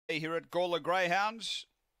here at Gawler Greyhounds.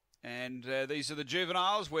 And these are the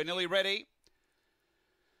juveniles. We're nearly ready.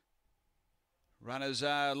 Runners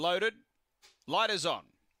are loaded. Lighters on.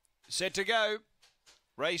 Set to go.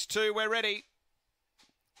 Race 2, we're ready.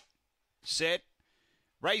 Set.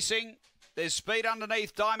 Racing. There's speed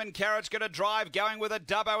underneath. Diamond Carrot's going to drive, going with a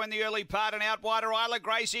dubbo in the early part, and out wider Isla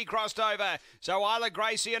Gracie crossed over. So Isla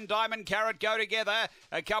Gracie and Diamond Carrot go together.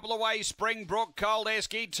 A couple away, Springbrook, Cold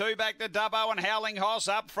Esky, 2 back to Dubbo and Howling Hoss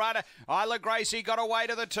up front. Isla Gracie got away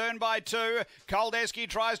to the turn by 2. Cold Esky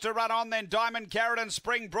tries to run on, then Diamond Carrot and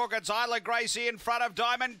Springbrook. It's Isla Gracie in front of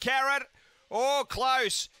Diamond Carrot. Oh,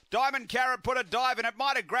 close. Diamond Carrot put a dive and it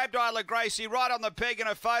might have grabbed Isla Gracie right on the peg in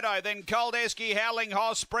a photo. Then Cold Esky, Howling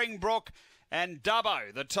Hoss, Springbrook and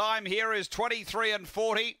Dubbo. The time here is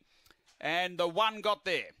 23:40 and the 1 got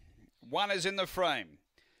there. 1 is in the frame.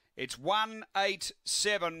 It's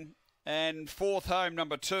 187 and 4th home,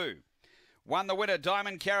 number 2. Won the winner,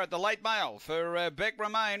 Diamond Carrot, the late mail for Beck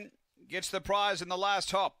Remain. Gets the prize in the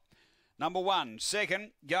last hop. Number 1.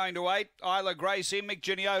 Second, going to 8, Isla Gracie, Mick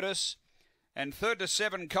Giniotis. And 3rd to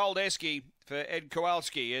 7, Cold Esky for Ed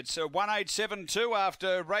Kowalski. It's 1:872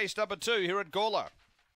 after race number 2 here at Gawler.